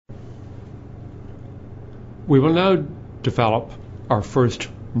We will now develop our first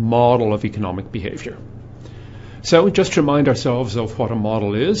model of economic behavior. So just to remind ourselves of what a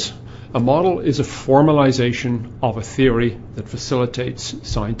model is a formalization of a theory that facilitates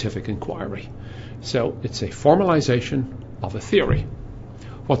scientific inquiry. So it's a formalization of a theory.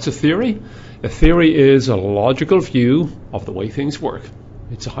 What's a theory? A theory is a logical view of the way things work.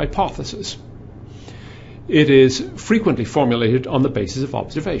 It's a hypothesis. It is frequently formulated on the basis of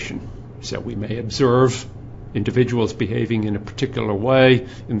observation. So we may observe individuals behaving in a particular way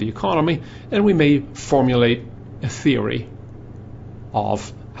in the economy, and we may formulate a theory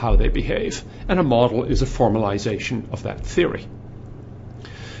of how they behave. And a model is a formalization of that theory.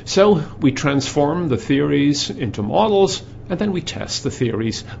 So we transform the theories into models, and then we test the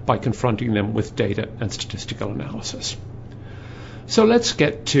theories by confronting them with data and statistical analysis. So let's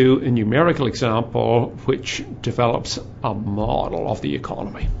get to a numerical example which develops a model of the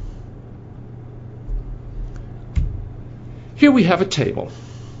economy. Here we have a table.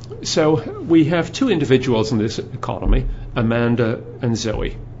 So we have two individuals in this economy, Amanda and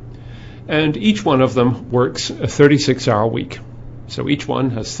Zoe. And each one of them works a 36-hour week. So each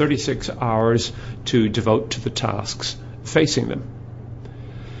one has 36 hours to devote to the tasks facing them.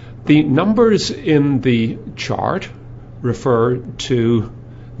 The numbers in the chart refer to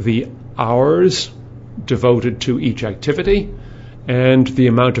the hours devoted to each activity and the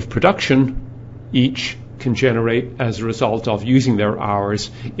amount of production each can generate as a result of using their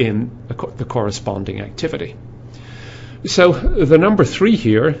hours in the corresponding activity. So the number 3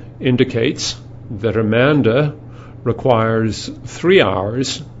 here indicates that Amanda requires 3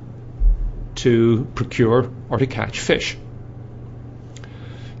 hours to procure or to catch fish.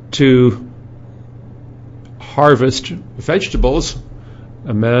 To harvest vegetables,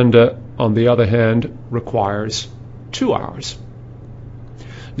 Amanda, on the other hand, requires 2 hours.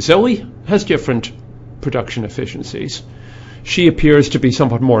 Zoe has different production efficiencies. She appears to be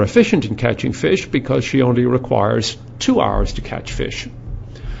somewhat more efficient in catching fish because she only requires 2 hours to catch fish.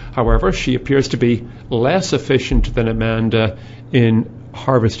 However, she appears to be less efficient than Amanda in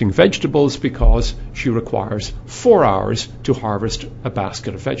harvesting vegetables because she requires 4 hours to harvest a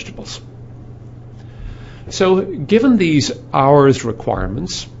basket of vegetables. So given these hours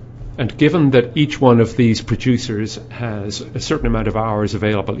requirements, and given that each one of these producers has a certain amount of hours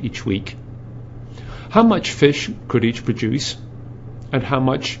available each week, how much fish could each produce, and how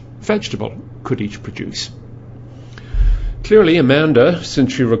much vegetable could each produce? Clearly, Amanda,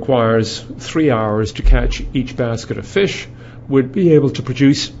 since she requires 3 hours to catch each basket of fish, would be able to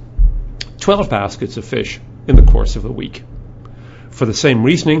produce 12 baskets of fish in the course of a week. For the same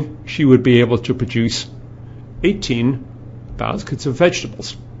reasoning, she would be able to produce 18 baskets of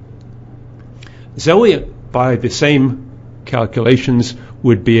vegetables. Zoe, by the same calculations,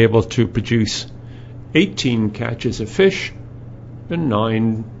 would be able to produce 18 catches of fish and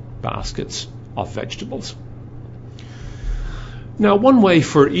 9 baskets of vegetables. Now, one way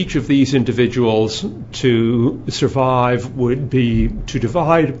for each of these individuals to survive would be to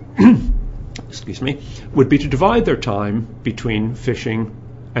divide their time between fishing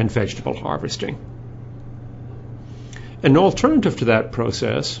and vegetable harvesting. An alternative to that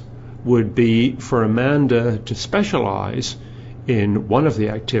process would be for Amanda to specialize in one of the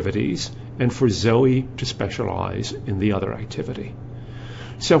activities and for Zoe to specialize in the other activity.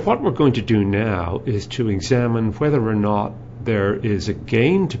 So what we're going to do now is to examine whether or not there is a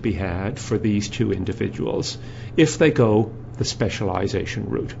gain to be had for these two individuals if they go the specialization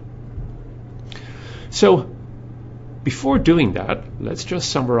route. So before doing that, let's just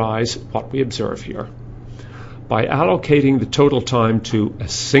summarize what we observe here. By allocating the total time to a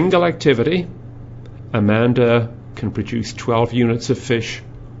single activity, Amanda can produce 12 units of fish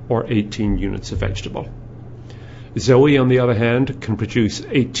or 18 units of vegetable. Zoe, on the other hand, can produce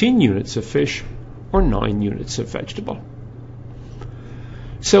 18 units of fish or 9 units of vegetable.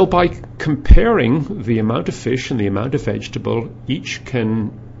 So by comparing the amount of fish and the amount of vegetable each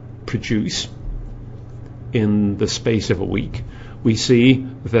can produce in the space of a week, we see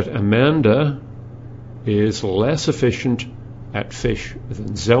that Amanda is less efficient at fish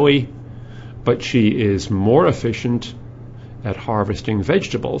than Zoe, but she is more efficient at harvesting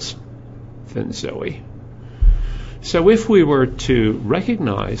vegetables than Zoe. So if we were to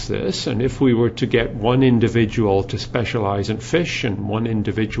recognize this, and if we were to get one individual to specialize in fish and one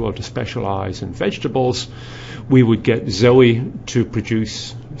individual to specialize in vegetables, we would get Zoe to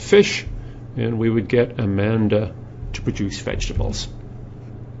produce fish, and we would get Amanda to produce vegetables.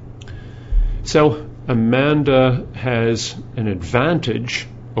 So Amanda has an advantage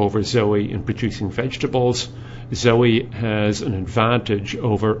over Zoe in producing vegetables. Zoe has an advantage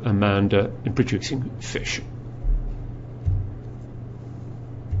over Amanda in producing fish.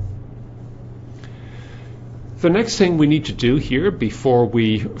 The next thing we need to do here before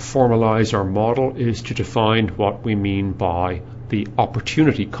we formalize our model is to define what we mean by the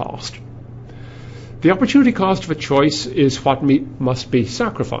opportunity cost. The opportunity cost of a choice is what must be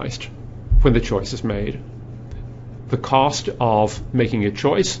sacrificed when the choice is made. The cost of making a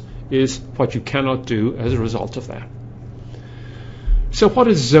choice is what you cannot do as a result of that. So what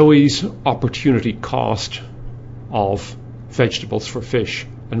is Zoe's opportunity cost of vegetables for fish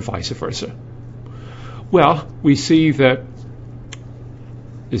and vice versa? Well, we see that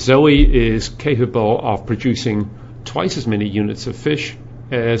Zoe is capable of producing twice as many units of fish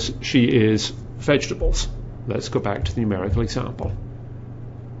as she is vegetables. Let's go back to the numerical example.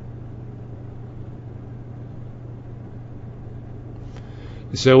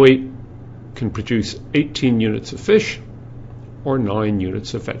 Zoe can produce 18 units of fish or 9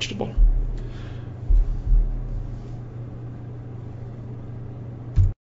 units of vegetable.